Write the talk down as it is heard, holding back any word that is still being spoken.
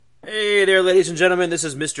Hey there, ladies and gentlemen, this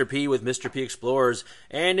is Mr. P with Mr. P Explores,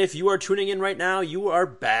 and if you are tuning in right now, you are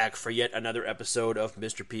back for yet another episode of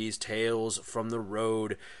Mr. P's Tales from the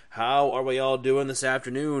Road. How are we all doing this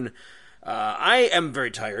afternoon? I am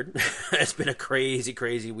very tired. It's been a crazy,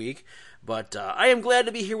 crazy week, but I am glad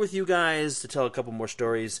to be here with you guys to tell a couple more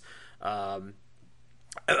stories.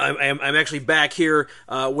 I'm actually back here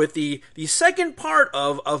with the second part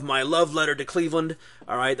of my love letter to Cleveland.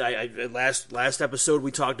 All right, last episode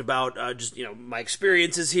we talked about just my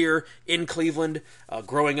experiences here in Cleveland,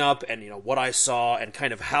 growing up, and what I saw and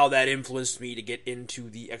kind of how that influenced me to get into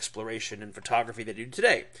the exploration and photography that I do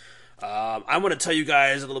today. I'm going to tell you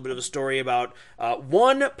guys a little bit of a story about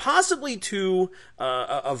one, possibly two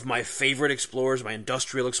of my favorite explorers, my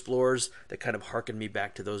industrial explorers that kind of harken me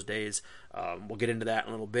back to those days. We'll get into that in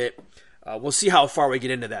a little bit. We'll see how far we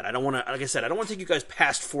get into that. I don't want to, like I said, I don't want to take you guys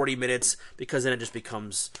past 40 minutes because then it just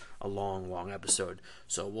becomes a long episode.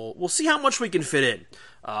 So we'll see how much we can fit in.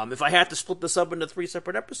 If I have to split this up into 3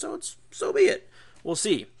 separate episodes, so be it. We'll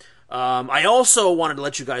see. I also wanted to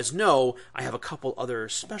let you guys know I have a couple other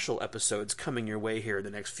special episodes coming your way here in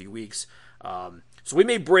the next few weeks. So we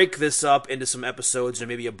may break this up into some episodes and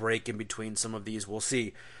maybe a break in between some of these. We'll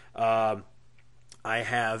see. I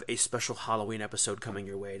have a special Halloween episode coming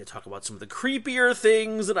your way to talk about some of the creepier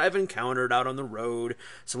things that I've encountered out on the road,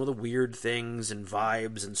 some of the weird things and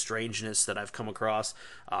vibes and strangeness that I've come across.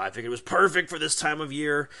 I figured it was perfect for this time of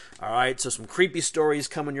year. All right, so some creepy stories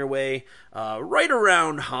coming your way right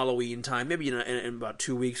around Halloween time. Maybe in about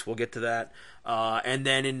 2 weeks we'll get to that. And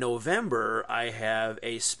then in November, I have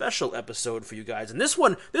a special episode for you guys. And this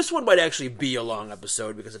one might actually be a long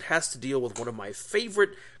episode because it has to deal with one of my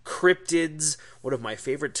favorite cryptids, one of my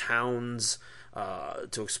favorite towns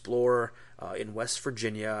to explore in West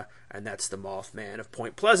Virginia, and that's the Mothman of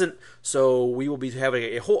Point Pleasant. So we will be having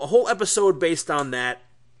a whole episode based on that,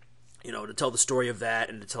 to tell the story of that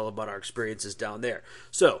and to tell about our experiences down there.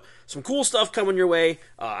 So, some cool stuff coming your way.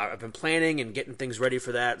 I've been planning and getting things ready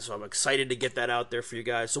for that, so I'm excited to get that out there for you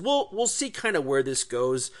guys. So we'll see kind of where this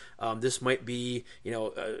goes. This might be,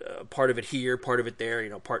 part of it here, part of it there,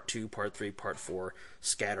 part 2, part 3, part 4,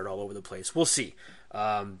 scattered all over the place. We'll see.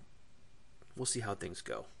 We'll see how things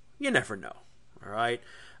go. You never know. All right?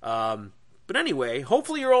 But anyway,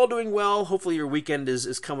 hopefully you're all doing well. Hopefully your weekend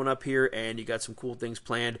is coming up here and you got some cool things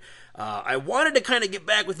planned. I wanted to kind of get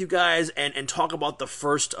back with you guys and talk about the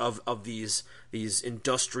first of these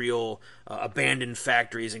industrial abandoned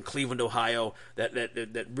factories in Cleveland, Ohio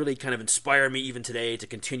that really kind of inspire me even today to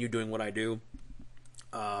continue doing what I do.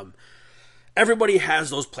 Everybody has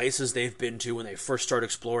those places they've been to when they first start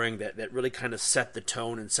exploring that really kind of set the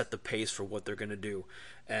tone and set the pace for what they're going to do.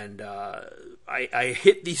 And I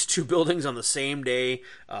hit these two buildings on the same day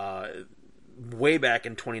way back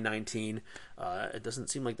in 2019. It doesn't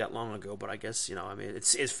seem like that long ago, but I guess,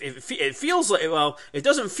 it feels like, well, it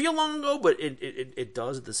doesn't feel long ago, but it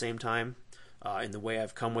does at the same time in the way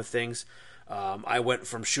I've come with things. I went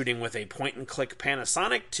from shooting with a point-and-click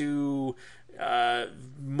Panasonic to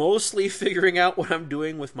mostly figuring out what I'm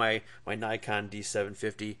doing with my Nikon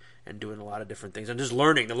D750 and doing a lot of different things and just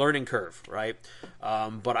learning, the learning curve, right?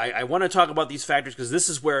 But I want to talk about these factories because this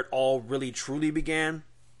is where it all really truly began.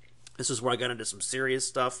 This is where I got into some serious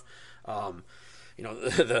stuff. The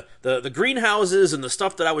greenhouses and the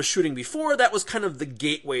stuff that I was shooting before, that was kind of the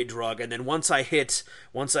gateway drug. And then once I hit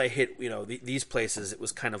these places, it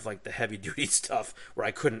was kind of like the heavy duty stuff where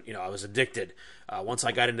I couldn't, I was addicted. Once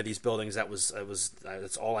I got into these buildings,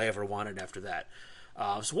 that's all I ever wanted after that.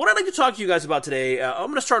 So what I'd like to talk to you guys about today, I'm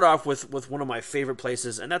going to start off with one of my favorite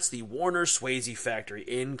places, and that's the Warner Swasey factory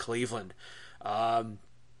in Cleveland.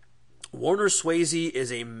 Warner Swasey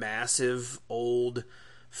is a massive old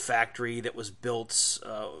factory that was built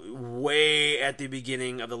way at the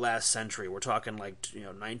beginning of the last century. We're talking like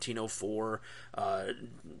 1904,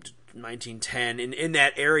 1910. In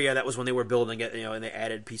that area, that was when they were building it, and they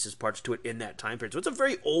added parts to it in that time period. So it's a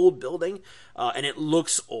very old building, and it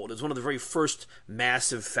looks old. It's one of the very first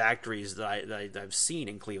massive factories that I've seen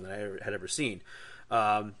in Cleveland, I had ever seen.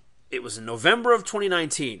 It was in November of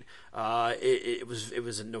 2019. It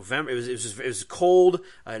was in November. It was cold.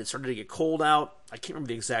 It started to get cold out. I can't remember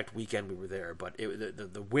the exact weekend we were there, but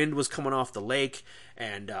the wind was coming off the lake,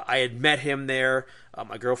 and I had met him there.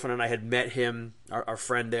 My girlfriend and I had met him, our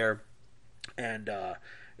friend there, and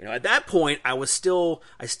at that point I still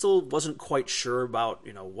wasn't quite sure about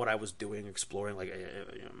what I was doing, exploring. Like,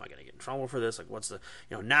 am I going to get in trouble for this? Like, what's the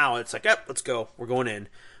now it's like, yep, let's go, we're going in.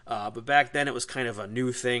 But back then it was kind of a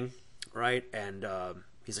new thing, right? And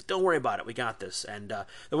He's like, don't worry about it. We got this. And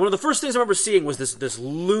one of the first things I remember seeing was this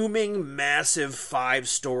looming, massive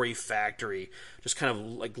 5-story factory, just kind of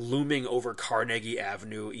like looming over Carnegie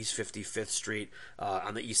Avenue, East 55th Street,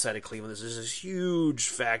 on the east side of Cleveland. This is this huge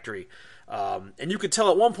factory. And you could tell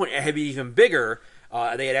at one point it had been even bigger.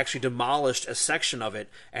 They had actually demolished a section of it,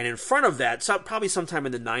 and in front of that, probably sometime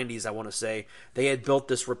in the 90s, I want to say, they had built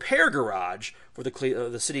this repair garage for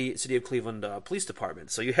the city of Cleveland Police Department.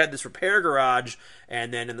 So you had this repair garage,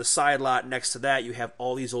 and then in the side lot next to that, you have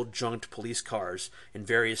all these old junked police cars in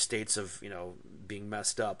various states of being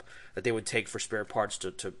messed up that they would take for spare parts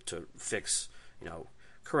to fix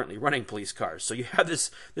currently running police cars. So you have this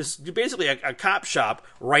basically a cop shop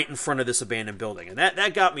right in front of this abandoned building, and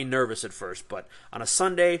that got me nervous at first. But on a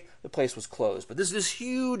Sunday, the place was closed. But this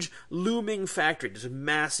huge looming factory, this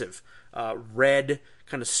massive red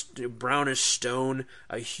kind of brownish stone,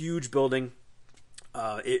 a huge building.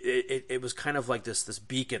 It was kind of like this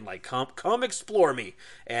beacon, like come explore me,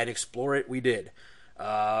 and explore it we did.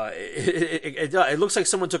 It looks like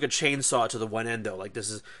someone took a chainsaw to the one end, though. Like this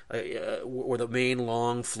is where the main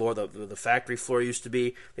long floor, the factory floor used to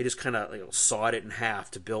be. They just kind of sawed it in half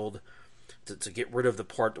to get rid of the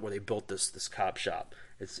part where they built this cop shop.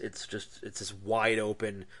 It's this wide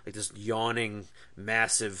open, like this yawning,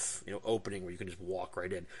 massive opening where you can just walk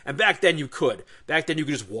right in. And back then you could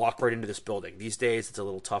just walk right into this building. These days it's a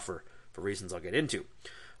little tougher for reasons I'll get into.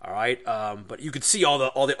 All right, but you could see all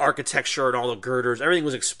the architecture and all the girders. Everything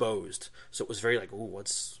was exposed, so it was very like, ooh,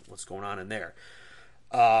 what's going on in there?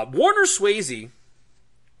 Warner Swasey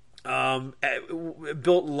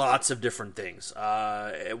built lots of different things.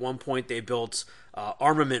 At one point, they built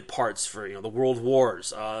armament parts for the World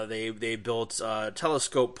Wars. They built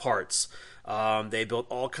telescope parts. They built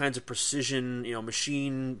all kinds of precision,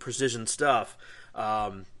 machine precision stuff.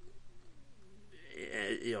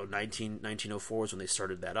 1904 is when they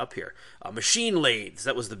started that up here. Machine lathes,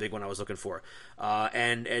 that was the big one I was looking for.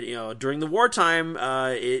 And during the wartime,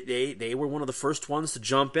 they were one of the first ones to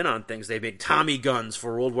jump in on things. They made Tommy guns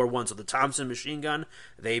for World War I. So the Thompson machine gun,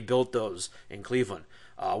 they built those in Cleveland.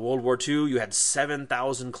 World War II, you had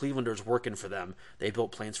 7,000 Clevelanders working for them. They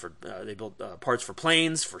built parts for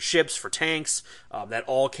planes, for ships, for tanks. That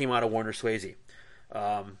all came out of Warner Swasey.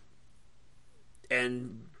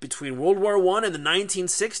 And between World War I and the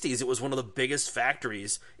 1960s, it was one of the biggest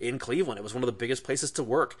factories in Cleveland. It was one of the biggest places to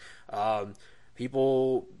work.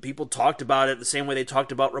 People talked about it the same way they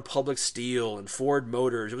talked about Republic Steel and Ford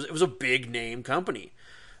Motors. It was a big name company.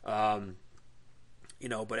 But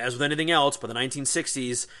as with anything else, by the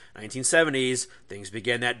 1960s, 1970s, things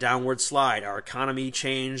began that downward slide. Our economy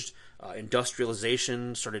changed.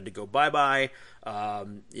 Industrialization started to go bye-bye.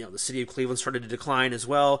 The city of Cleveland started to decline as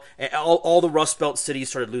well. All the Rust Belt cities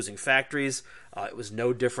started losing factories. It was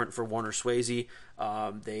no different for Warner Swasey.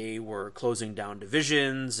 They were closing down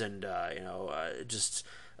divisions, and just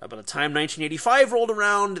by the time 1985 rolled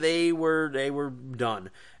around, they were done,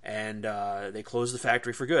 and they closed the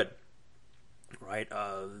factory for good. Right,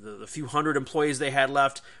 the few hundred employees they had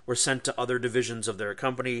left were sent to other divisions of their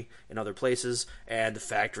company in other places, and the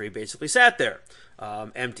factory basically sat there,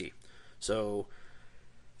 empty. So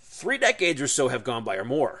 3 decades or so have gone by or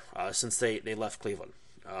more since they left Cleveland.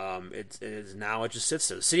 It just sits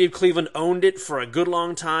there. The city of Cleveland owned it for a good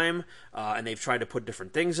long time, and they've tried to put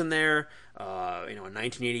different things in there. In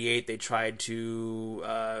 1988, they tried to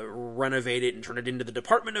renovate it and turn it into the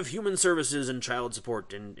Department of Human Services and Child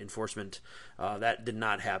Support and Enforcement. That did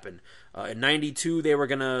not happen. In 92, they were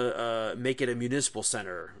going to make it a municipal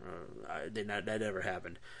center. That never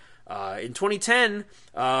happened. In 2010,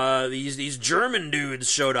 these German dudes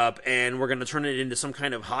showed up and were going to turn it into some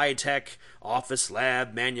kind of high-tech office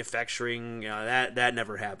lab, manufacturing. That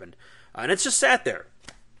never happened. And it's just sat there,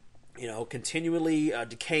 continually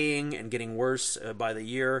decaying and getting worse by the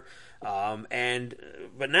year.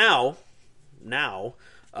 But now,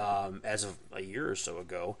 as of a year or so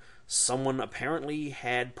ago, someone apparently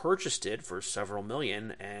had purchased it for several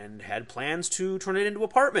million and had plans to turn it into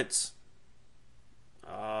apartments.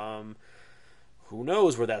 Who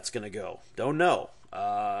knows where that's going to go? Don't know.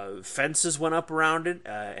 Fences went up around it,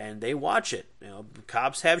 and they watch it.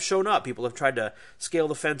 Cops have shown up. People have tried to scale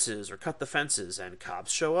the fences or cut the fences, and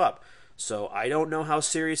cops show up. So I don't know how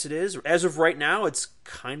serious it is. As of right now, it's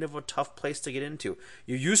kind of a tough place to get into.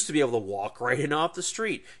 You used to be able to walk right in off the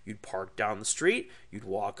street. You'd park down the street, you'd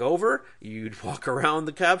walk over, you'd walk around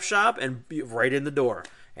the cop shop, and be right in the door,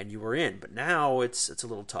 and you were in. But now it's a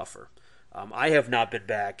little tougher. I have not been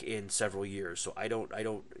back in several years, so I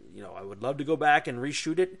would love to go back and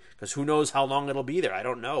reshoot it, because who knows how long it'll be there. I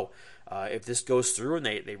don't know. If this goes through and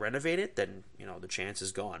they renovate it, then, the chance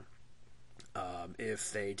is gone.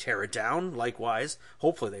 If they tear it down, likewise,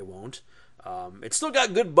 hopefully they won't. It's still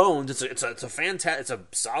got good bones. It's a fantastic, it's a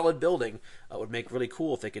solid building. It would make really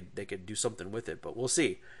cool if they could do something with it, but we'll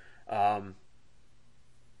see.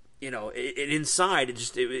 Inside,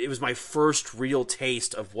 it was my first real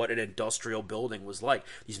taste of what an industrial building was like.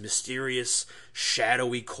 These mysterious,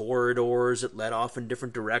 shadowy corridors that led off in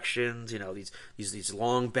different directions. These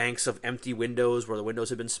long banks of empty windows where the windows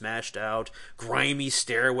had been smashed out. Grimy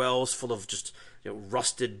stairwells full of just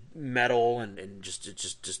rusted metal and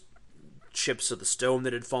just chips of the stone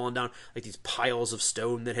that had fallen down, like these piles of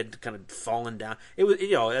stone that had kind of fallen down. It was,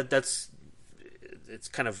 it's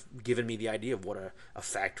kind of given me the idea of what a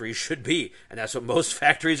factory should be, and that's what most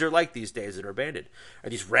factories are like these days that are abandoned. Are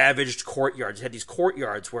these ravaged courtyards? It had these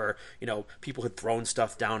courtyards where people had thrown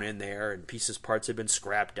stuff down in there, and parts had been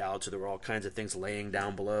scrapped out, so there were all kinds of things laying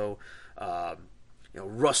down below.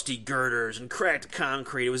 Rusty girders and cracked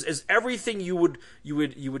concrete. It was as everything you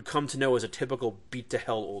would come to know as a typical beat to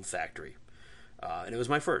hell old factory, and it was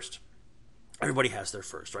my first. Everybody has their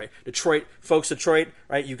first, right? Detroit,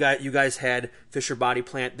 right? You guys had Fisher Body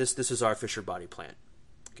Plant. This is our Fisher Body Plant.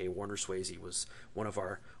 Okay, Warner Swasey was one of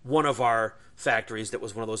our factories that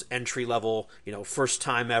was one of those entry level, first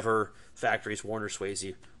time ever factories. Warner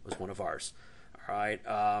Swasey was one of ours. All right.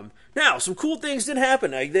 Now, some cool things did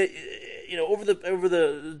happen. Over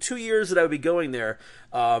the 2 years that I would be going there,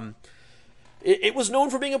 it was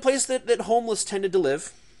known for being a place that homeless tended to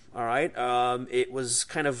live. All right. It was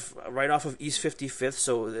kind of right off of East 55th,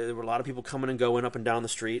 so there were a lot of people coming and going up and down the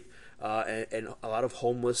street, and a lot of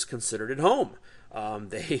homeless considered it home.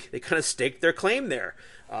 They kind of staked their claim there.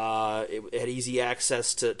 It had easy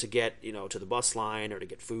access to get to the bus line or to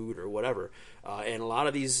get food or whatever, and a lot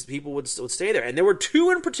of these people would stay there. And there were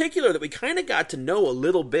two in particular that we kind of got to know a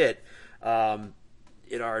little bit in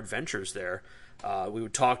our adventures there. We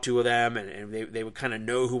would talk to them, and they would kind of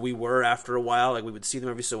know who we were after a while. Like, we would see them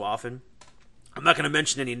every so often. I'm not going to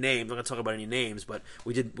mention any names. I'm not going to talk about any names, but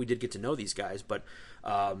we did get to know these guys. But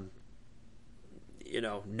now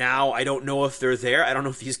I don't know if they're there. I don't know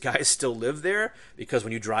if these guys still live there, because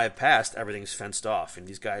when you drive past, everything's fenced off, and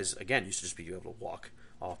these guys again used to just be able to walk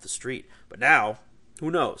off the street. But now, who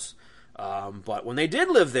knows? But when they did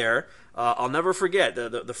live there, I'll never forget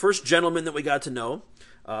the first gentleman that we got to know.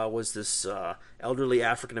 Was this elderly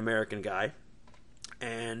African-American guy,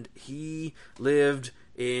 and he lived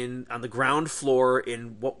on the ground floor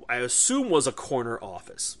in what I assume was a corner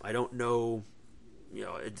office. I don't know,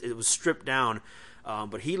 it was stripped down,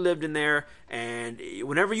 but he lived in there, and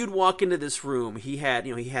whenever you'd walk into this room, he had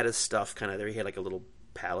his stuff kind of there. He had like a little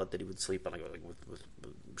pallet that he would sleep on, like with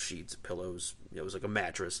sheets, pillows. It was like a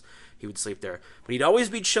mattress. He would sleep there, but he'd always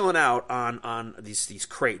be chilling out on these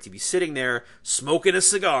crates. He'd be sitting there smoking a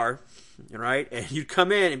cigar, right? And you'd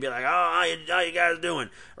come in and be like, "Oh, how you guys doing?"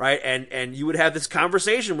 Right? And you would have this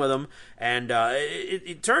conversation with him, and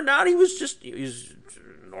it turned out he was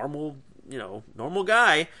normal, normal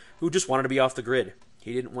guy who just wanted to be off the grid.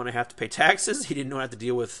 He didn't want to have to pay taxes. He didn't want to have to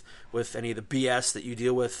deal with any of the BS that you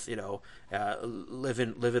deal with,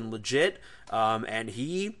 living legit. And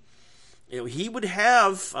he would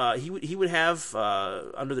have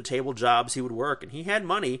under the table jobs he would work, and he had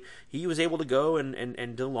money. He was able to go and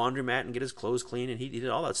do the laundromat and get his clothes clean, and he did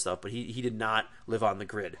all that stuff. But he did not live on the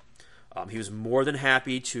grid. He was more than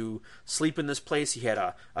happy to sleep in this place. He had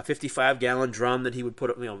a 55-gallon drum that he would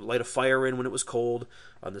put light a fire in when it was cold.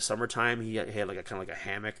 In the summertime, he had like a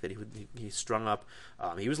hammock that he strung up.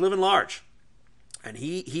 He was living large, and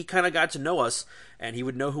he kind of got to know us, and he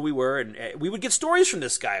would know who we were, and we would get stories from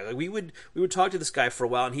this guy. Like, we would talk to this guy for a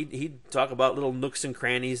while, and he'd talk about little nooks and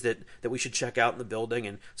crannies that we should check out in the building,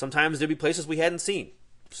 and sometimes there'd be places we hadn't seen.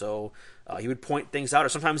 So he would point things out, or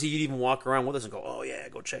sometimes he'd even walk around with us and go, "Oh yeah,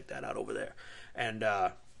 go check that out over there." And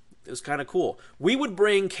it was kind of cool. We would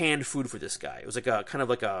bring canned food for this guy. It was like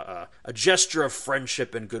a gesture of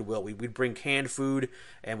friendship and goodwill. We'd bring canned food,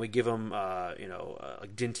 and we'd give him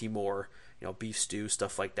like Dinty Moore, beef stew,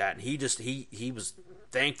 stuff like that. And he was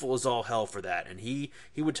thankful as all hell for that. And he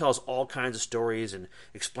would tell us all kinds of stories and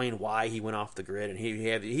explain why he went off the grid. And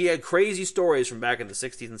he had crazy stories from back in the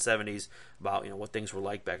 60s and 70s about what things were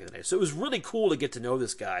like back in the day. So it was really cool to get to know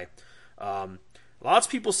this guy. Lots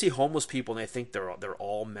of people see homeless people and they think they're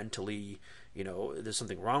all mentally, there's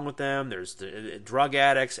something wrong with them. There's the drug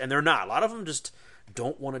addicts, and they're not. A lot of them just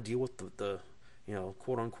don't want to deal with the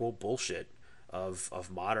quote unquote bullshit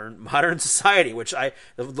of modern society. Which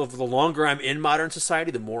the longer I'm in modern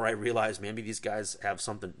society, the more I realize maybe these guys have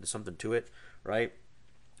something to it, right?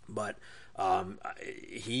 But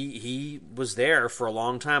He was there for a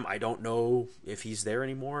long time. I don't know if he's there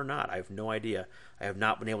anymore or not. I have no idea. I have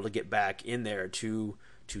not been able to get back in there to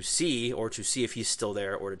see if he's still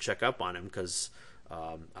there or to check up on him because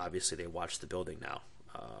obviously they watch the building now.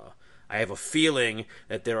 I have a feeling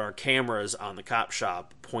that there are cameras on the cop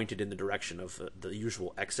shop pointed in the direction of the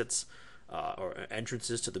usual exits or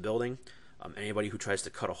entrances to the building. Anybody who tries to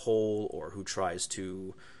cut a hole or who tries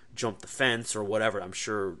to jump the fence or whatever, I'm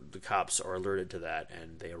sure the cops are alerted to that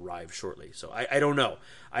and they arrive shortly. So I don't know.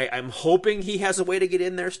 I'm hoping he has a way to get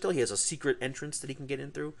in there still. He has a secret entrance that he can get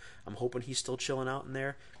in through. I'm hoping he's still chilling out in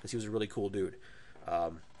there because he was a really cool dude.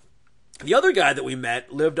 The other guy that we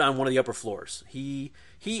met lived on one of the upper floors. He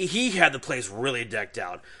had the place really decked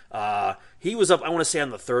out. He was up, I want to say,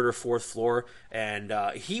 on the third or fourth floor, and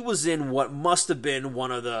he was in what must have been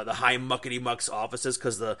one of the high muckety-mucks offices,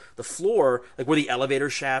 because the floor, like where the elevator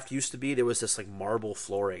shaft used to be, there was this like marble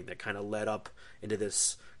flooring that kind of led up into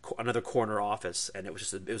this another corner office, and it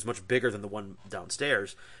was much bigger than the one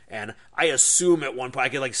downstairs. And I assume at one point I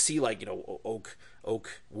could like see like oak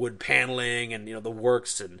wood paneling and the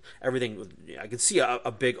works and everything. I could see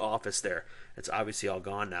a big office there. It's obviously all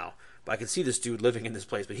gone now, but I could see this dude living in this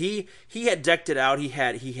place. But he had decked it out. He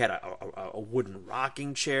had a wooden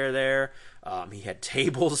rocking chair there. He had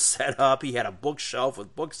tables set up. He had a bookshelf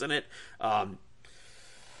with books in it.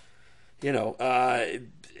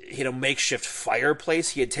 He had a makeshift fireplace.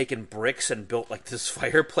 He had taken bricks and built like this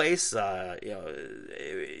fireplace.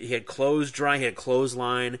 He had clothes drying. He had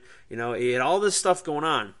clothesline. He had all this stuff going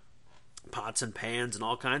on, pots and pans and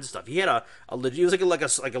all kinds of stuff. He had he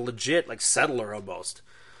was like a legit like settler almost.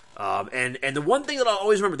 And the one thing that I'll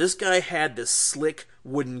always remember, this guy had this slick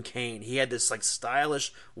wooden cane. He had this like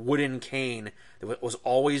stylish wooden cane that was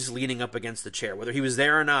always leaning up against the chair, whether he was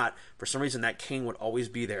there or not. For some reason, that cane would always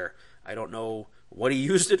be there. I don't know what he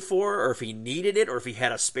used it for, or if he needed it, or if he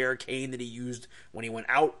had a spare cane that he used when he went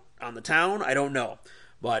out on the town. I don't know.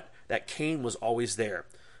 But that cane was always there.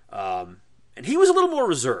 And he was a little more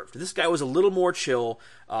reserved. This guy was a little more chill.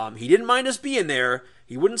 He didn't mind us being there.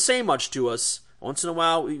 He wouldn't say much to us. Once in a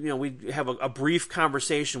while, we'd have a brief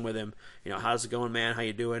conversation with him. How's it going, man? How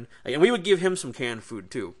you doing? And we would give him some canned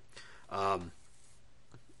food, too.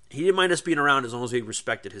 He didn't mind us being around as long as we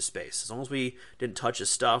respected his space. As long as we didn't touch his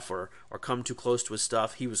stuff or come too close to his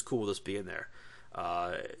stuff, he was cool with us being there.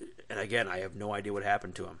 And again, I have no idea what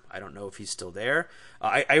happened to him. I don't know if he's still there.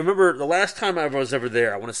 I remember the last time I was ever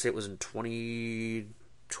there, I want to say it was in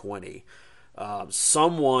 2020.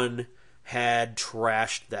 Someone had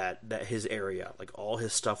trashed that his area. Like all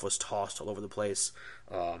his stuff was tossed all over the place.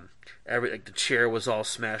 The chair was all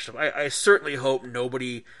smashed up. I certainly hope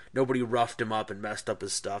nobody roughed him up and messed up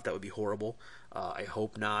his stuff. That would be horrible. I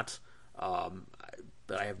hope not.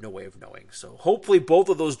 But I have no way of knowing. So hopefully both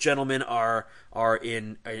of those gentlemen are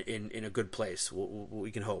in a good place.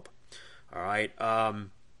 We can hope. All right.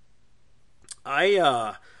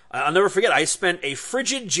 I'll never forget, I spent a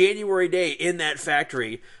frigid January day in that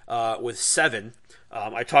factory with Seven.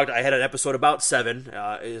 I had an episode about Seven,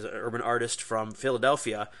 is an urban artist from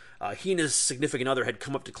Philadelphia. He and his significant other had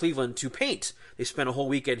come up to Cleveland to paint. They spent a whole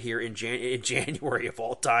weekend here in January of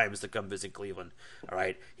all times to come visit Cleveland. All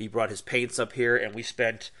right, he brought his paints up here, and we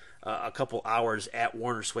spent a couple hours at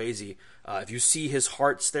Warner Swasey. If you see his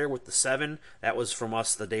hearts there with the Seven, that was from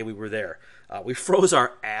us the day we were there. We froze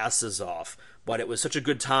our asses off, but it was such a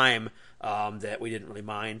good time that we didn't really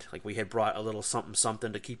mind. Like, we had brought a little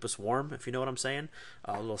something to keep us warm, if you know what I'm saying.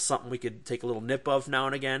 A little something we could take a little nip of now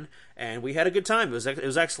and again, and we had a good time. It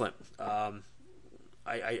was excellent. I'm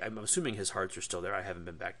assuming his hearts are still there. I haven't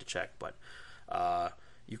been back to check, but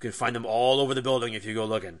you can find them all over the building if you go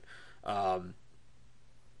looking.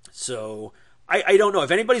 So I don't know.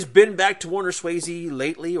 If anybody's been back to Warner Swasey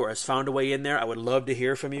lately or has found a way in there, I would love to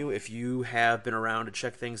hear from you. If you have been around to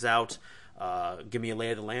check things out, give me a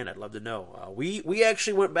lay of the land. I'd love to know. We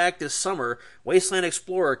actually went back this summer. Wasteland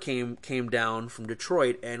Explorer came down from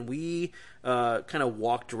Detroit, and we kind of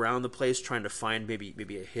walked around the place trying to find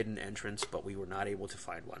maybe a hidden entrance, but we were not able to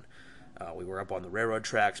find one. We were up on the railroad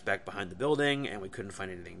tracks back behind the building, and we couldn't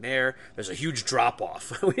find anything there. There's a huge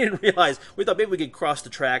drop-off. We didn't realize. We thought maybe we could cross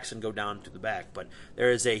the tracks and go down to the back, but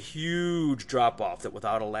there is a huge drop-off that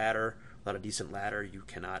without a decent ladder, you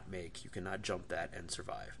cannot make. You cannot jump that and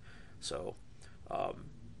survive. So,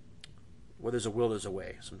 where there's a will, there's a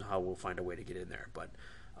way. Somehow we'll find a way to get in there, but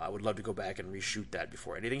I would love to go back and reshoot that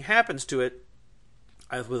before anything happens to it.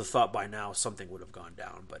 I would have thought by now something would have gone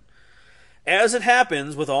down, but as it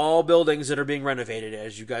happens with all buildings that are being renovated,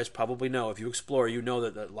 as you guys probably know, if you explore, you know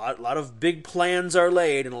that a lot of big plans are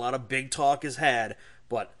laid and a lot of big talk is had,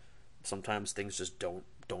 but sometimes things just don't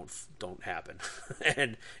don't happen.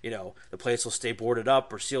 And, the place will stay boarded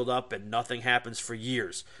up or sealed up and nothing happens for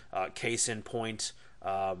years. Case in point,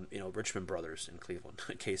 Richmond Brothers in Cleveland.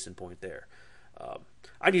 Case in point there.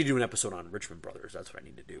 I need to do an episode on Richmond Brothers. That's what I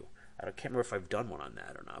need to do. I can't remember if I've done one on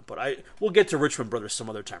that or not, but we'll get to Richmond Brothers some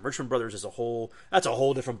other time. Richmond Brothers is that's a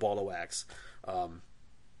whole different ball of wax. We'll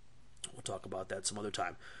talk about that some other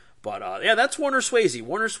time. But that's Warner Swasey.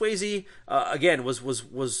 Warner Swasey again was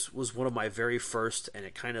one of my very first, and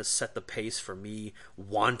it kind of set the pace for me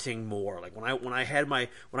wanting more. Like when I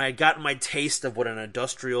had gotten my taste of what an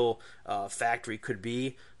industrial factory could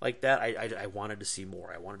be like that, I wanted to see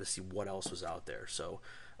more. I wanted to see what else was out there. So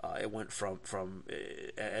it went from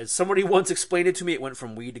as somebody once explained it to me, it went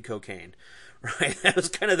from weed to cocaine. Right, that was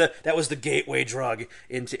kind of the gateway drug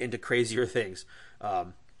into crazier things.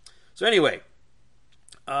 So anyway.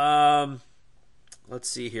 Let's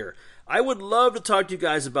see here. I would love to talk to you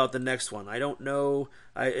guys about the next one. I don't know.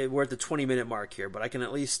 We're at the 20-minute mark here, but I can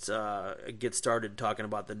at least get started talking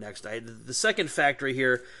about the next. The second factory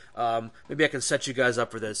here. Maybe I can set you guys up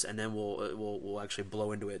for this, and then we'll actually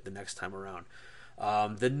blow into it the next time around.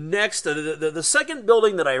 The second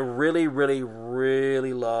building that I really, really,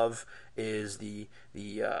 really love is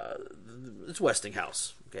it's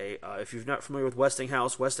Westinghouse. Okay, if you're not familiar with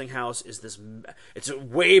Westinghouse is it's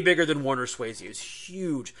way bigger than Warner Swasey. It's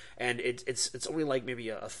huge, and it's only like maybe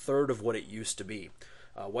a third of what it used to be.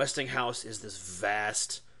 Westinghouse is this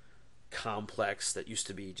vast complex that used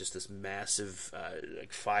to be just this massive,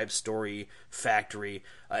 like 5-story factory.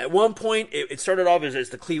 At one point, it started off as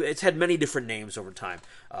the Cleveland. It's had many different names over time.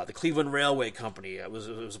 The Cleveland Railway Company. It was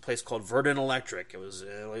a place called Verdun Electric. It was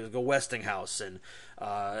a Westinghouse, and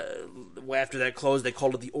after that closed, they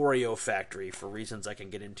called it the Oreo Factory for reasons I can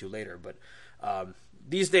get into later. But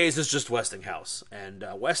these days, it's just Westinghouse, and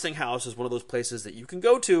Westinghouse is one of those places that you can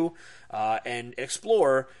go to and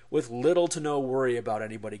explore with little to no worry about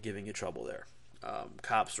anybody giving you trouble there,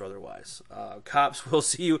 cops or otherwise. Cops will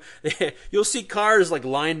see you. You'll see cars like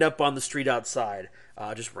lined up on the street outside,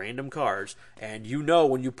 just random cars, and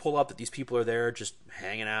when you pull up that these people are there just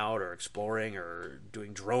hanging out or exploring or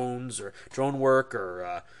doing drone work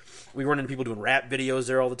or. We run into people doing rap videos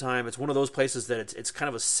there all the time. It's one of those places that it's kind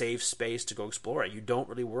of a safe space to go explore. You don't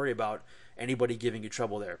really worry about anybody giving you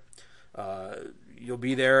trouble there. You'll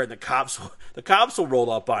be there, and the cops will roll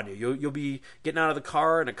up on you. You'll be getting out of the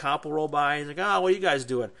car, and a cop will roll by. And he's like, "Oh, what are you guys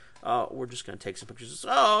doing?" We're just gonna take some pictures.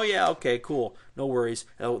 Oh yeah, okay, cool, no worries.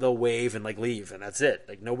 They'll wave and leave, and that's it.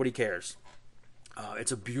 Nobody cares.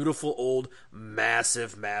 It's a beautiful old,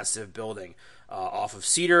 massive building off of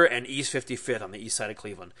Cedar and East 55th on the east side of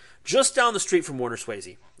Cleveland, just down the street from Warner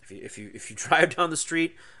Swasey. If you drive down the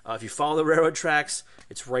street, if you follow the railroad tracks,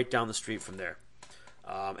 it's right down the street from there.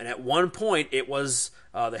 And at one point, it was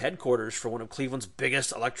the headquarters for one of Cleveland's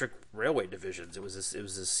biggest electric railway divisions. It was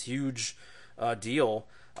this huge deal.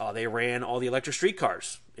 They ran all the electric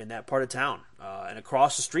streetcars in that part of town. And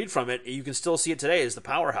across the street from it, you can still see it today, is the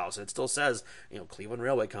Powerhouse. It still says, Cleveland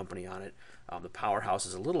Railway Company on it. The Powerhouse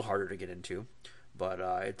is a little harder to get into, but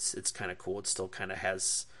it's kind of cool. It still kind of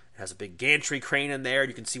has a big gantry crane in there.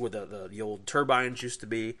 You can see where the old turbines used to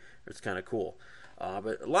be. It's kind of cool.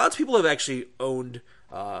 But lots of people have actually owned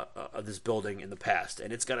this building in the past,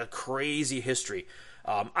 and it's got a crazy history.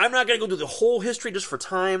 I'm not going to go through the whole history just for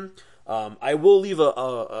time. I will leave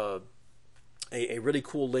a really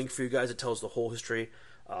cool link for you guys that tells the whole history.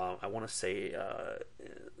 I want to say it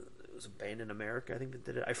was Abandoned America, I think that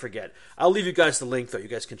did it. I forget. I'll leave you guys the link, though. You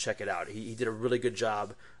guys can check it out. He did a really good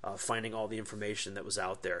job finding all the information that was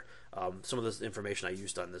out there. Some of this information I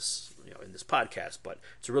used on this, in this podcast, but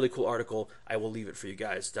it's a really cool article. I will leave it for you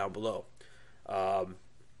guys down below.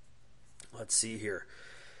 Let's see here.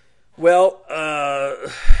 Well,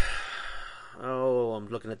 I'm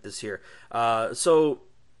looking at this here. So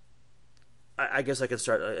I guess I can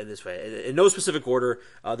start this way. In no specific order,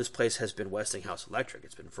 this place has been Westinghouse Electric.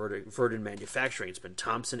 It's been Verdun Manufacturing. It's been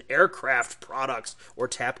Thompson Aircraft Products, or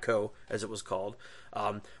TAPCO, as it was called.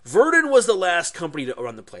 Verdun was the last company to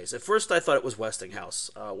run the place. At first, I thought it was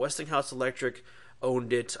Westinghouse. Westinghouse Electric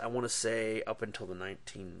owned it, I want to say, up until the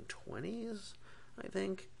 1920s, I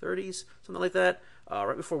think, 30s, something like that,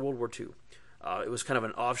 right before World War II. It was kind of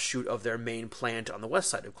an offshoot of their main plant on the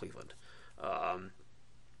west side of Cleveland.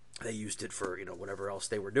 They used it for whatever else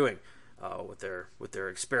they were doing with their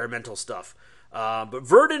experimental stuff. But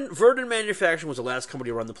Verdun Manufacturing was the last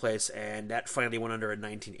company to run the place, and that finally went under in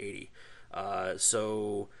 1980.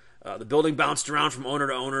 So the building bounced around from owner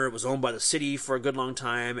to owner. It was owned by the city for a good long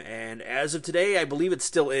time, and as of today, I believe it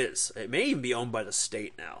still is. It may even be owned by the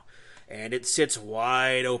state now, and it sits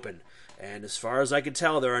wide open. And as far as I can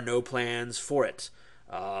tell, there are no plans for it.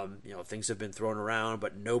 Things have been thrown around,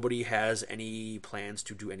 but nobody has any plans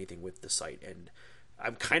to do anything with the site, and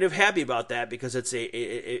I'm kind of happy about that because it's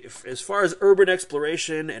as far as urban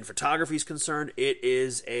exploration and photography is concerned, it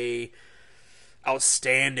is a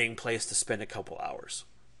outstanding place to spend a couple hours.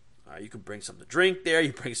 You can bring something to drink there,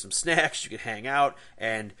 you bring some snacks, you can hang out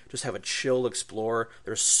and just have a chill explore.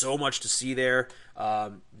 There's so much to see there.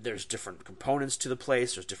 There's different components to the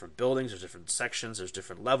place, there's different buildings, there's different sections, there's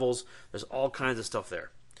different levels, there's all kinds of stuff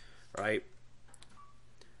there, right?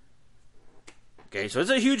 Okay, so it's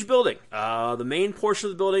a huge building. The main portion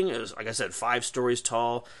of the building is, like I said, 5 stories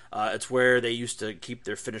tall. It's where they used to keep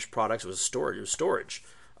their finished products. It was storage.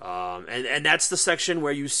 And that's the section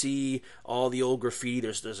where you see all the old graffiti.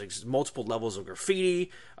 There's like multiple levels of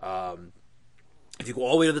graffiti. If you go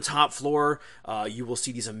all the way to the top floor, you will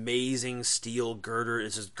see these amazing steel girdered.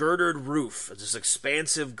 It's this girdered roof. It's this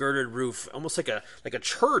expansive girdered roof, almost like a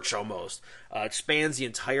church almost. Expands the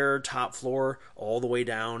entire top floor all the way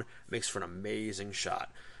down. Makes for an amazing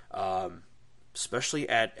shot. Especially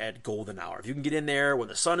at golden hour. If you can get in there when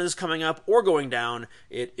the sun is coming up or going down,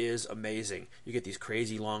 it is amazing. You get these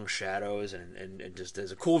crazy long shadows and just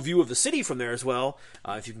there's a cool view of the city from there as well.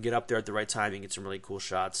 If you can get up there at the right time, you can get some really cool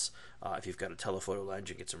shots. If you've got a telephoto lens,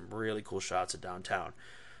 you can get some really cool shots of downtown.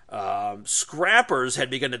 Scrappers had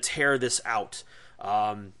begun to tear this out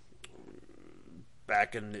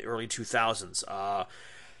back in the early 2000s.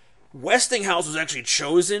 Westinghouse was actually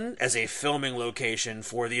chosen as a filming location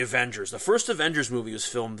for the Avengers. The first Avengers movie was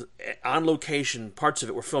filmed on location. Parts of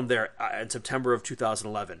it were filmed there in September of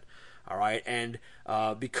 2011. All right, and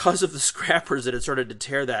because of the scrappers that had started to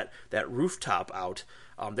tear that rooftop out,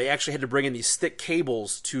 they actually had to bring in these thick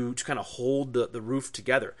cables to kind of hold the roof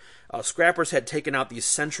together. Scrappers had taken out these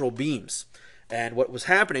central beams. And what was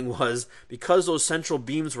happening was, because those central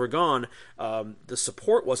beams were gone, the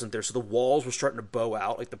support wasn't there, so the walls were starting to bow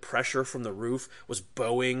out. Like the pressure from the roof was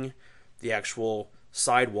bowing the actual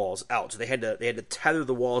side walls out. So they had to tether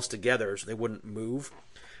the walls together so they wouldn't move.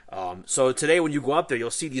 So today, when you go up there,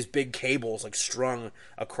 you'll see these big cables like strung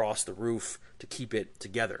across the roof to keep it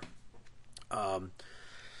together.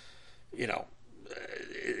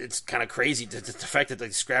 It's kind of crazy the fact that the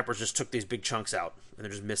scrappers just took these big chunks out and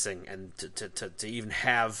they're just missing, and to even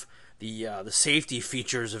have the safety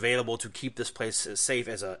features available to keep this place as safe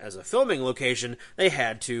as a filming location, they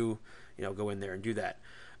had to go in there and do that.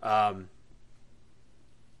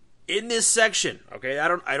 In this section, okay, I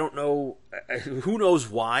don't know, who knows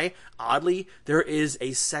why, oddly, there is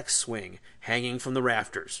a sex swing hanging from the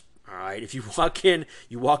rafters. All right, if you walk in,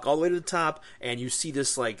 you walk all the way to the top, and you see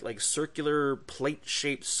this like circular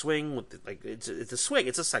plate-shaped swing with it's a swing.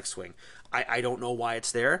 It's a sex swing. I don't know why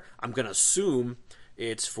it's there. I'm gonna assume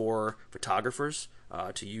it's for photographers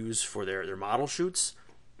to use for their model shoots.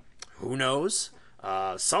 Who knows?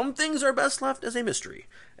 Some things are best left as a mystery,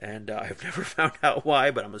 and I've never found out why,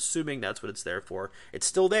 but I'm assuming that's what it's there for. It's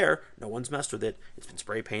still there. No one's messed with it. It's been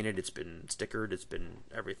spray painted. It's been stickered. It's been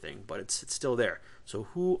everything, but it's still there. So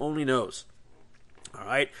who only knows? All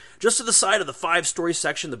right, just to the side of the 5-story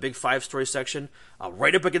section, the big 5-story section,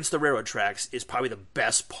 right up against the railroad tracks, is probably the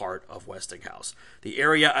best part of Westinghouse. The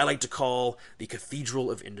area I like to call the Cathedral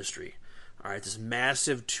of Industry. All right, this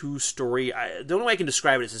massive 2-story. The only way I can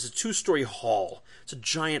describe it is it's a 2-story hall. It's a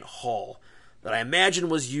giant hall that I imagine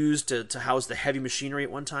was used to house the heavy machinery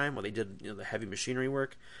at one time when they did the heavy machinery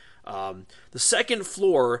work. The second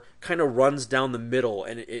floor kind of runs down the middle,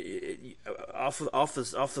 and off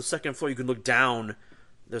the second floor you can look down.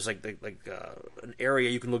 There's like an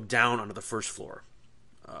area you can look down onto the first floor.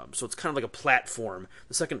 So it's kind of like a platform.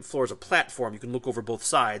 The second floor is a platform. You can look over both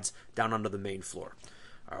sides down onto the main floor.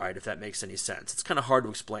 All right, if that makes any sense. It's kind of hard to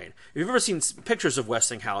explain. If you've ever seen pictures of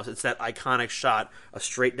Westinghouse, it's that iconic shot,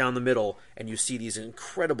 straight down the middle, and you see these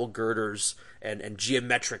incredible girders and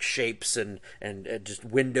geometric shapes and just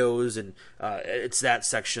windows, and it's that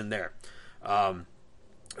section there.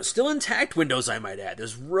 Still intact windows, I might add.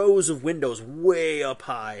 There's rows of windows way up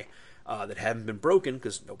high that haven't been broken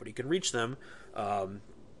because nobody can reach them.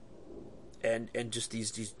 And just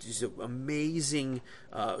these amazing,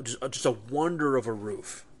 just a wonder of a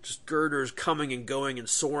roof. Just girders coming and going and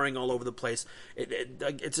soaring all over the place.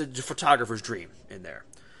 It's a photographer's dream in there.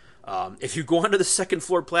 If you go onto the second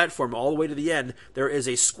floor platform all the way to the end, there is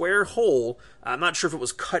a square hole. I'm not sure if it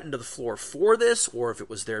was cut into the floor for this or if it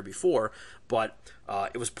was there before, but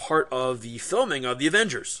it was part of the filming of the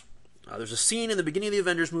Avengers. There's a scene in the beginning of the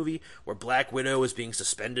Avengers movie where Black Widow is being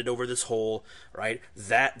suspended over this hole, right?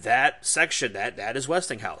 That section, that is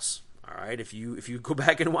Westinghouse. All right, if you go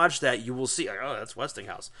back and watch that, you will see, oh, that's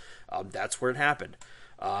Westinghouse. That's where it happened.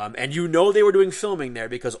 And they were doing filming there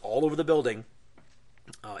because all over the building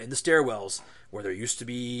in the stairwells where there used to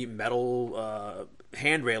be metal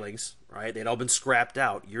hand railings, right? They'd all been scrapped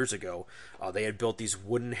out years ago. They had built these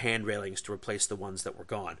wooden hand railings to replace the ones that were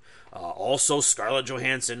gone. Also, Scarlett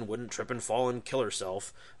Johansson wouldn't trip and fall and kill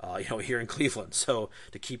herself, here in Cleveland, so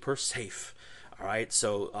to keep her safe. All right,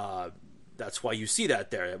 so that's why you see that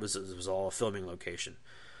there. It was all a filming location.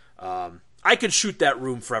 I could shoot that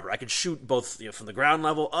room forever. I could shoot both from the ground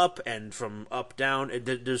level up and from up down.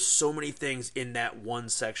 There's so many things in that one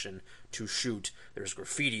section to shoot. There's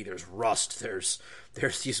graffiti. There's rust. There's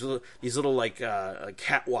these little like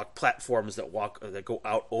catwalk platforms that go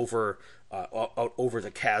out over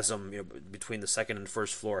the chasm between the second and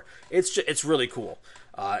first floor. It's really cool.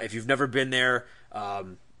 If you've never been there,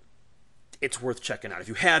 it's worth checking out. If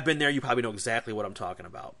you have been there, you probably know exactly what I'm talking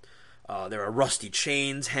about. There are rusty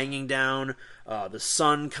chains hanging down. The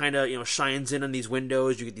sun kind of shines in on these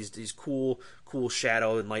windows. You get these cool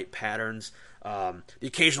shadow and light patterns. The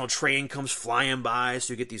occasional train comes flying by,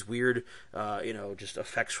 so you get these weird just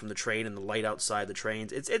effects from the train and the light outside the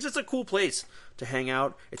trains. It's just a cool place to hang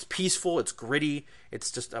out. It's peaceful. It's gritty.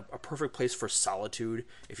 It's just a perfect place for solitude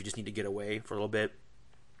if you just need to get away for a little bit.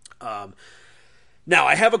 Now,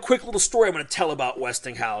 I have a quick little story I'm going to tell about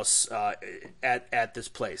Westinghouse at this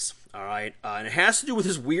place, all right? And it has to do with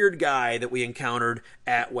this weird guy that we encountered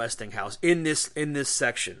at Westinghouse in this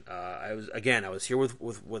section. I was here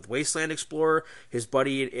with Wasteland Explorer, his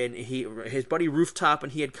buddy Rooftop,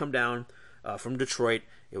 and he had come down from Detroit.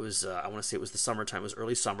 It was I want to say it was the summertime. It was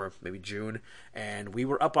early summer, maybe June, and we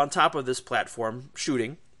were up on top of this platform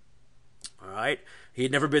shooting. All right, he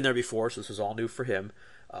had never been there before, so this was all new for him.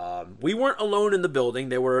 We weren't alone in the building.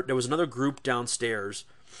 There was another group downstairs.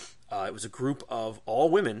 It was a group of all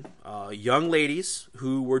women, young ladies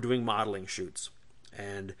who were doing modeling shoots.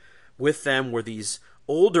 And with them were these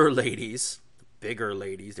older ladies, bigger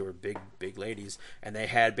ladies. They were big ladies, and they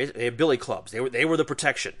had billy clubs. They were the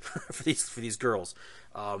protection for these girls.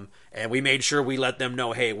 And we made sure we let them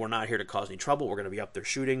know, hey, we're not here to cause any trouble. We're going to be up there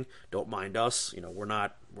shooting. Don't mind us.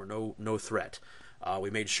 We're no threat.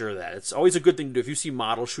 We made sure that it's always a good thing to do if you see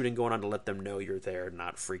model shooting going on, to let them know you're there and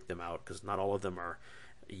not freak them out, because not all of them are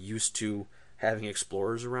used to having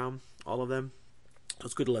explorers around, all of them. So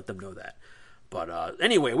it's good to let them know that. But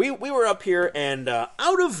anyway, we were up here, and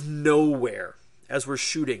out of nowhere, as we're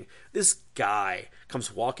shooting, this guy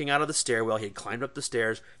comes walking out of the stairwell. He had climbed up the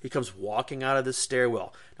stairs. He comes walking out of the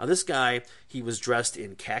stairwell. Now this guy, he was dressed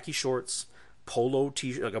in khaki shorts, polo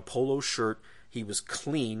t-shirt, like a polo shirt. He was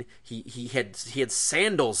clean. He had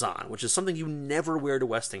sandals on, which is something you never wear to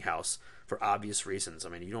Westinghouse for obvious reasons. I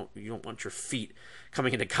mean, you don't want your feet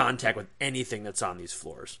coming into contact with anything that's on these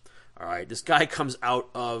floors. All right, this guy comes out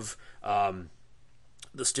of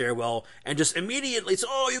the stairwell and just immediately says,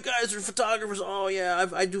 "Oh, you guys are photographers. Oh yeah,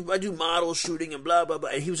 I do model shooting and blah blah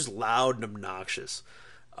blah." And he was just loud and obnoxious.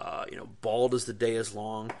 Bald as the day is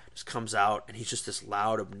long. Just comes out and he's just this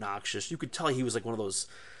loud, obnoxious. You could tell he was like one of those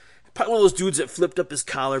dudes that flipped up his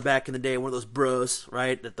collar back in the day, one of those bros,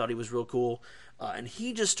 right, that thought he was real cool. And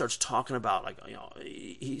he just starts talking about,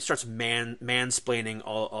 he starts mansplaining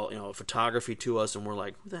all photography to us, and we're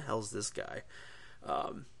like, who the hell's this guy?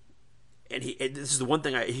 And this is the one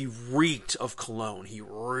thing, he reeked of cologne.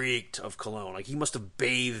 Like, he must have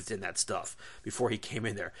bathed in that stuff before he came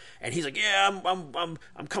in there. And he's like, yeah,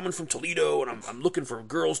 I'm coming from Toledo, and I'm looking for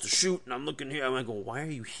girls to shoot, and I'm looking here. I'm like, well, why are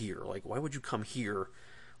you here? Like, why would you come here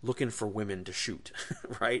looking for women to shoot,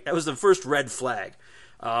 right? That was the first red flag.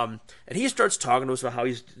 And he starts talking to us about how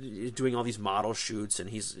he's doing all these model shoots, and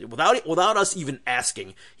he's without us even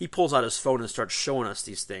asking, he pulls out his phone and starts showing us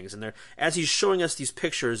these things. And as he's showing us these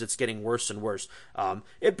pictures, it's getting worse and worse.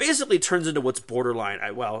 It basically turns into what's borderline.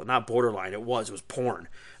 Not borderline. It was porn.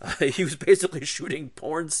 He was basically shooting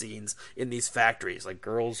porn scenes in these factories, like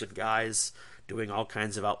girls and guys doing all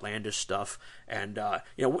kinds of outlandish stuff. And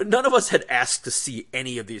none of us had asked to see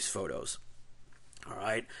any of these photos. All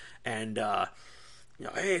right, and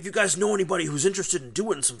hey, if you guys know anybody who's interested in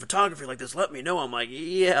doing some photography like this, let me know. I'm like,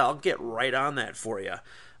 yeah, I'll get right on that for you.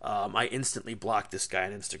 I instantly blocked this guy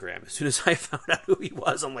on Instagram. As soon as I found out who he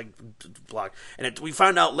was, I'm like, blocked. And we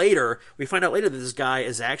found out later that this guy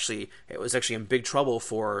was actually in big trouble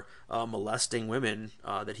for molesting women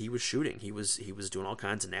that he was shooting. He was doing all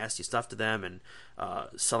kinds of nasty stuff to them and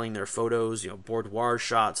selling their photos, boudoir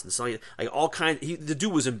shots and selling like all kinds. The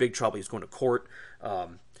dude was in big trouble. He was going to court.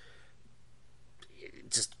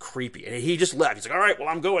 Just creepy, and he just left. He's like, all right, well,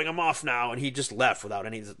 I'm off now, and he just left without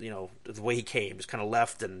any, the way he came, just kind of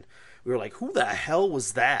left, and we were like, who the hell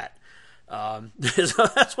was that? So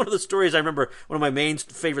that's one of the stories I remember, one of my main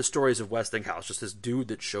favorite stories of Westinghouse, just this dude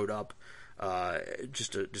that showed up,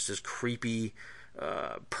 just this creepy,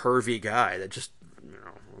 pervy guy that just,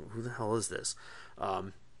 who the hell is this?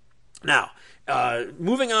 Now,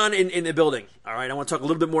 moving on in the building, all right, I want to talk a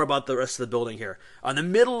little bit more about the rest of the building here. In the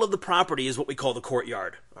middle of the property is what we call the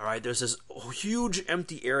courtyard, all right? There's this huge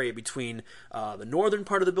empty area between the northern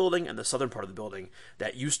part of the building and the southern part of the building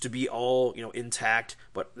that used to be all, intact,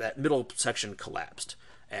 but that middle section collapsed.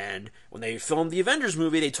 And when they filmed the Avengers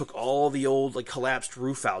movie, they took all the old, collapsed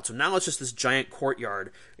roof out. So now it's just this giant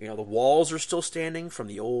courtyard. The walls are still standing from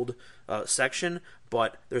the old section,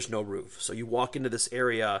 but there's no roof. So you walk into this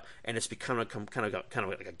area, and it's become kind of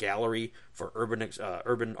like a gallery for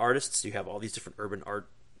urban artists. You have all these different urban art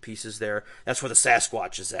pieces there. That's where the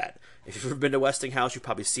Sasquatch is at. If you've ever been to Westinghouse, you've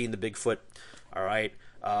probably seen the Bigfoot. All right.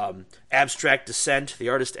 Abstract Descent, the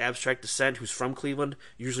artist Abstract Descent, who's from Cleveland,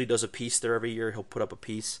 usually does a piece there every year. He'll put up a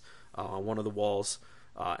piece on one of the walls,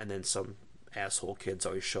 and then some asshole kids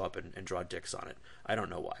always show up and draw dicks on it. I don't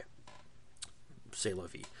know why. C'est la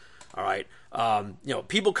vie. All right.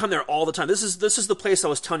 People come there all the time. This is the place I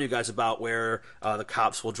was telling you guys about where the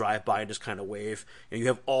cops will drive by and just kind of wave. You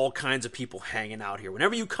have all kinds of people hanging out here.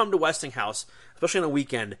 Whenever you come to Westinghouse, especially on the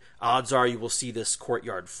weekend, odds are you will see this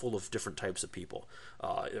courtyard full of different types of people.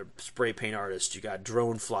 Spray paint artists, you got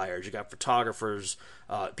drone flyers, you got photographers,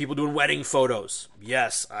 people doing wedding photos.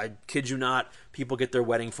 Yes, I kid you not, people get their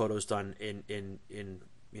wedding photos done in an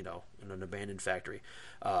abandoned factory.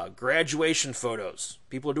 Graduation photos.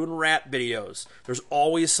 People are doing rap videos. There's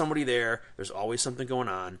always somebody there. There's always something going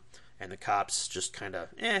on. And the cops just kind of,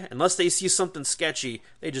 unless they see something sketchy,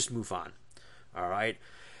 they just move on. All right.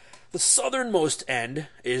 The southernmost end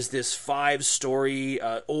is this 5-story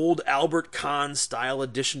old Albert Kahn style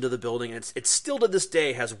addition to the building, and it still to this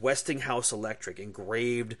day has Westinghouse Electric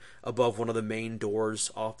engraved above one of the main doors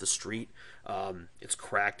off the street. It's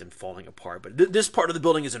cracked and falling apart, but this part of the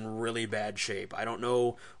building is in really bad shape. I don't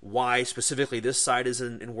know why specifically this side is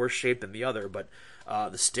in worse shape than the other, but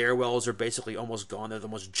the stairwells are basically almost gone. They're the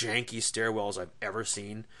most janky stairwells I've ever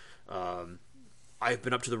seen. I've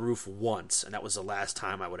been up to the roof once, and that was the last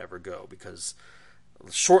time I would ever go, because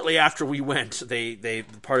shortly after we went, they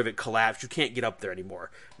part of it collapsed. You can't get up there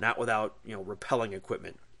anymore, not without rappelling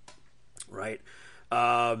equipment, right?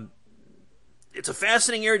 It's a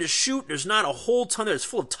fascinating area to shoot. There's not a whole ton there. It's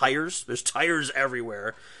full of tires. There's tires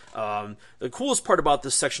everywhere. The coolest part about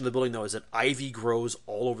this section of the building, though, is that ivy grows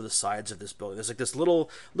all over the sides of this building. There's this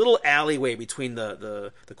little alleyway between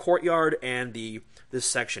the courtyard and this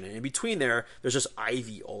section, and in between there's just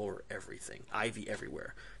ivy all over everything. Ivy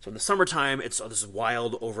everywhere. So in the summertime, it's this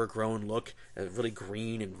wild, overgrown look, really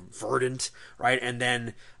green and verdant, right? And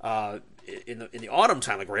then in the autumn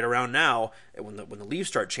time, right around now, when the leaves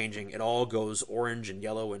start changing, it all goes orange and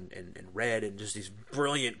yellow and red and just these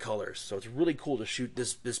brilliant colors. So it's really cool to shoot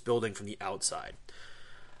this building from the outside.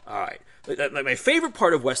 All right. My favorite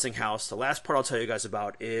part of Westinghouse, the last part I'll tell you guys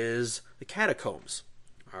about, is the catacombs.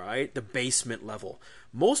 All right, the basement level.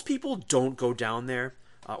 Most people don't go down there,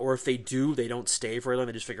 or if they do, they don't stay very long.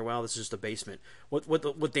 They just figure, well, this is just a basement.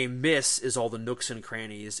 What they miss is all the nooks and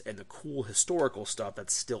crannies and the cool historical stuff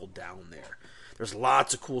that's still down there. There's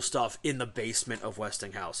lots of cool stuff in the basement of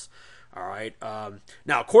Westinghouse. All right.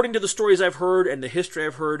 Now, according to the stories I've heard and the history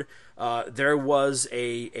I've heard, there was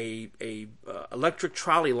a electric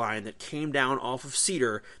trolley line that came down off of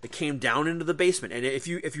Cedar that came down into the basement. And if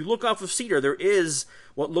you look off of Cedar, there is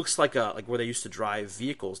what looks like where they used to drive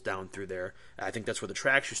vehicles down through there. I think that's where the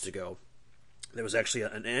tracks used to go. There was actually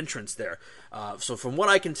an entrance there. So from what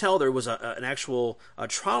I can tell, there was an actual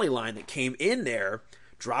trolley line that came in there,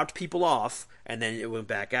 dropped people off, and then it went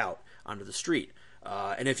back out onto the street.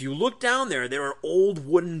 And if you look down there are old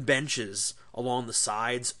wooden benches along the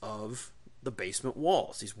sides of the basement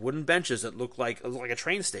walls. These wooden benches that look like a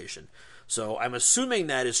train station. So I'm assuming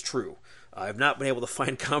that is true. I've not been able to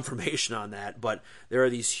find confirmation on that, but there are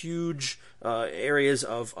these huge areas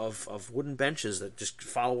of wooden benches that just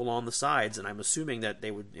follow along the sides, and I'm assuming that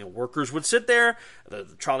they would, workers would sit there, the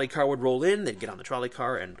trolley car would roll in, they'd get on the trolley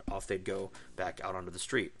car, and off they'd go back out onto the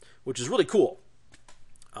street, which is really cool.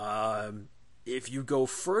 If you go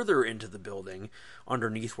further into the building,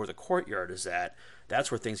 underneath where the courtyard is at,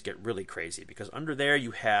 that's where things get really crazy, because under there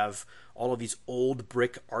you have all of these old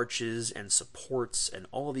brick arches and supports and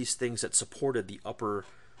all of these things that supported the upper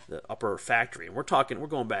factory. And we're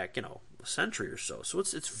going back, a century or so. So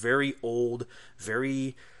it's very old,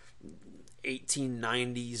 very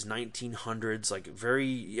 1890s, 1900s, like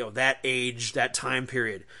very, that age, that time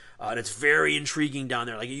period. And it's very intriguing down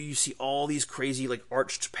there. Like you see all these crazy like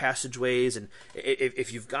arched passageways, and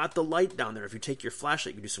if you've got the light down there, if you take your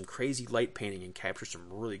flashlight, you can do some crazy light painting and capture some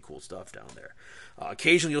really cool stuff down there.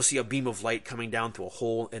 Occasionally, you'll see a beam of light coming down through a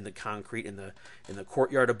hole in the concrete in the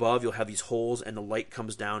courtyard above. You'll have these holes, and the light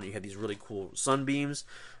comes down, and you have these really cool sunbeams.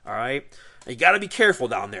 All right, and you got to be careful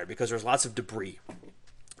down there because there's lots of debris.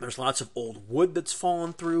 There's lots of old wood that's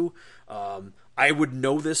fallen through. I would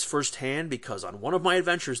know this firsthand because on one of my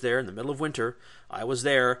adventures there in the middle of winter, I was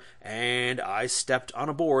there and I stepped on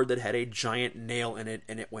a board that had a giant nail in it,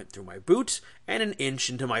 and it went through my boot and an inch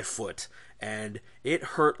into my foot, and it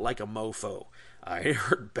hurt like a mofo. It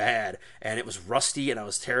hurt bad, and it was rusty, and I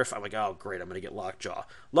was terrified. I'm like, oh, great, I'm going to get lockjaw.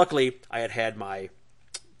 Luckily, I had my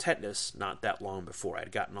tetanus not that long before. I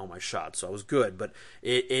had gotten all my shots, so I was good, but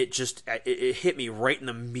it hit me right in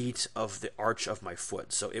the meat of the arch of my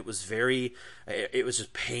foot, so it was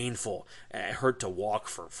just painful, and it hurt to walk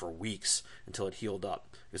for weeks until it healed up,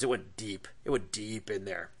 because it went deep in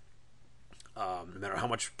there. No matter how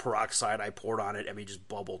much peroxide I poured on it, it just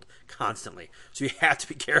bubbled constantly. So you have to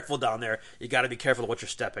be careful down there. You got to be careful of what you're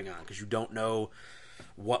stepping on, because you don't know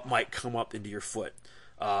what might come up into your foot.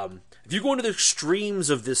 If you go into the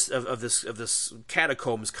extremes of this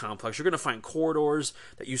catacombs complex, you're going to find corridors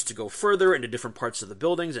that used to go further into different parts of the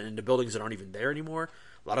buildings and into buildings that aren't even there anymore.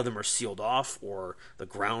 A lot of them are sealed off, or the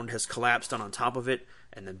ground has collapsed on top of it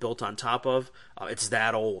and then built on top of. It's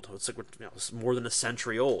that old. It's like it's more than a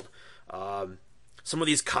century old. Some of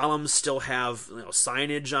these columns still have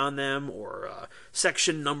signage on them, or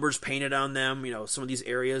section numbers painted on them. Some of these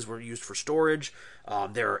areas were used for storage.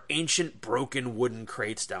 There are ancient broken wooden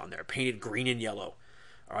crates down there, painted green and yellow.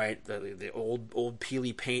 All right, the old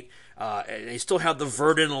peely paint. And they still have the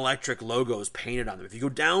Verdun Electric logos painted on them. If you go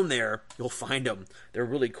down there, you'll find them. They're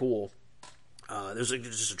really cool. There's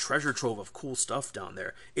just a treasure trove of cool stuff down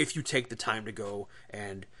there if you take the time to go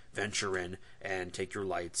and venture in and take your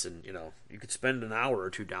lights, and you could spend an hour or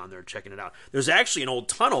two down there checking it out. There's actually an old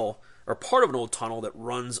tunnel, or part of an old tunnel, that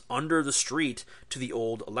runs under the street to the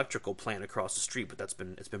old electrical plant across the street, but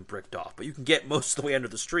it's been bricked off. But you can get most of the way under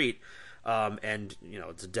the street, and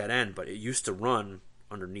it's a dead end, but it used to run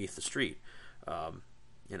underneath the street. Kind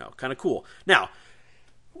of cool. Now,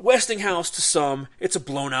 Westinghouse, to some, it's a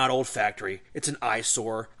blown-out old factory. It's an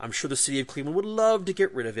eyesore. I'm sure the city of Cleveland would love to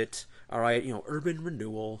get rid of it. All right, urban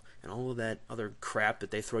renewal and all of that other crap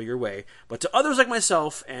that they throw your way. But to others like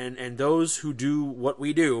myself and those who do what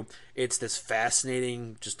we do, it's this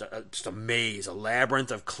fascinating, just a maze, a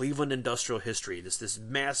labyrinth of Cleveland industrial history. This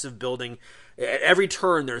massive building. At every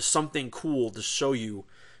turn, there's something cool to show you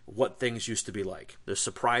what things used to be like. There's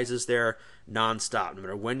surprises there nonstop. No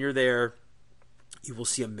matter when you're there, you will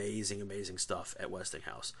see amazing, amazing stuff at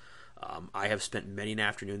Westinghouse. I have spent many an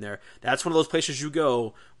afternoon there. That's one of those places you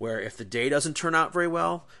go where if the day doesn't turn out very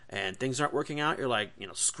well and things aren't working out, you're like,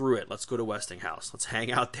 screw it. Let's go to Westinghouse. Let's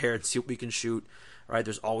hang out there and see what we can shoot. All right,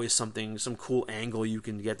 there's always some cool angle you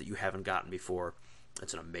can get that you haven't gotten before.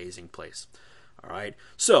 It's an amazing place. All right,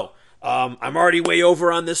 so I'm already way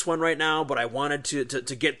over on this one right now, but I wanted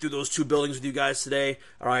to get through those two buildings with you guys today.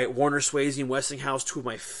 All right, Warner Swasey and Westinghouse, two of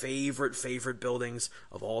my favorite buildings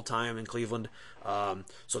of all time in Cleveland.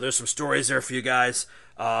 So there's some stories there for you guys.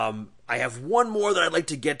 I have one more that I'd like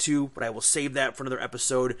to get to, but I will save that for another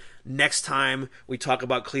episode. Next time we talk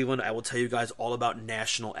about Cleveland, I will tell you guys all about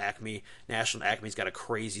National Acme. National Acme's got a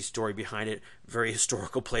crazy story behind it. Very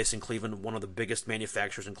historical place in Cleveland, one of the biggest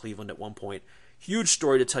manufacturers in Cleveland at one point. Huge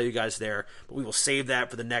story to tell you guys there, but we will save that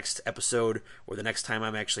for the next episode or the next time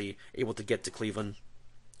I'm actually able to get to Cleveland.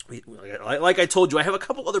 Like I told you, I have a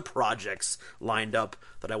couple other projects lined up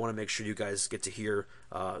that I want to make sure you guys get to hear.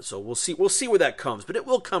 So we'll see where that comes, but it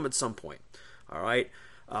will come at some point. All right.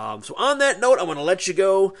 So on that note, I'm going to let you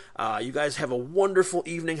go. You guys have a wonderful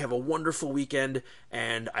evening, have a wonderful weekend,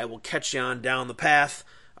 and I will catch you on down the path.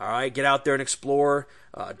 All right, get out there and explore,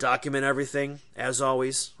 document everything, as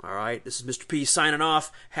always. All right, this is Mr. P signing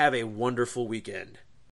off. Have a wonderful weekend.